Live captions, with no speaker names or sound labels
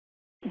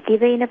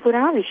දිවයින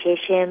පුරා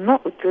විශේෂයෙන්ම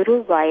උතුරු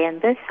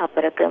වයඹ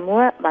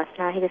සබරගමුව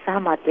බස්නාහිර සහ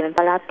මධ්‍යම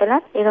පළාත්වල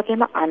ඒ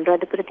වගේම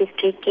අනුරාධපුර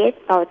දිස්ත්‍රික්කයේ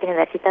පවතින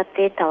වැසි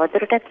තත්ත්වයේ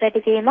තවදුරටත්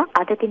වැඩි වීමක්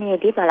අද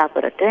දිනේදී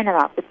බලාපොරොත්තු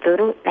වෙනවා.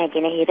 උතුරු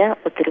නැගෙනහිර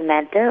උතුරු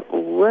මැද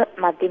ඌව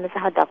මධ්‍යම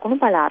සහ දකුණු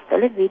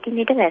පළාත්වල විටින්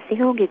විට වැසි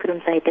හෝ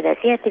ගිගුරුම් සහිත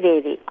වැසි ඇති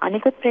වේවි.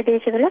 අනිකුත්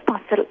ප්‍රදේශවල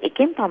පස්වරු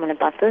එකෙන්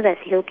පමණ පසුව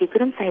වැසි හෝ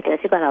ගිගුරුම් සහිත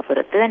වැසි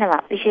බලාපොරොත්තු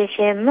වෙනවා.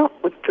 විශේෂයෙන්ම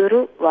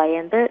උතුරු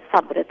වයඹ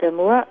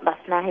සබරගමුව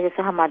බස්නාහිර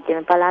සහ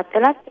මධ්‍යම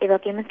පළාත්වල ඒ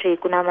වගේම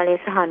ත්‍රිකුණාමලය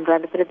සහ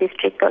අනුරාධපුර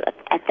දිස්ත්‍රික්කවල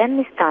ඇතැම්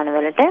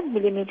ස්ථානවලට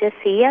මිලිමීටර්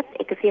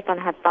 100ත්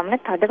 150ත්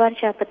පමණ තද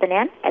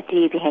වර්ෂාපතනයන්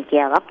ඇතිවීමේ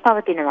හැකියාවක්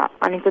පවතිනවා.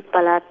 අනිකුත්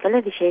පළාත්වල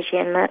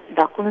විශේෂයෙන්ම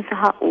දකුණු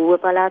සහ ඌව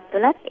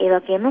පළාත්වලත් ඒ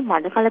වගේම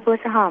මඩකලපුව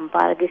සහ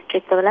අම්පාර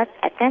දිස්ත්‍රික්කවලත්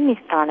ඇතැම්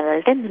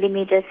ස්ථානවලට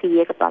මිලිමීටර්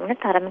 100ක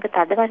පමණ තරමක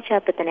තද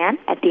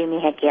වර්ෂාපතනයන්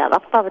ඇතිවීමේ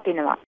හැකියාවක්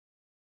පවතිනවා.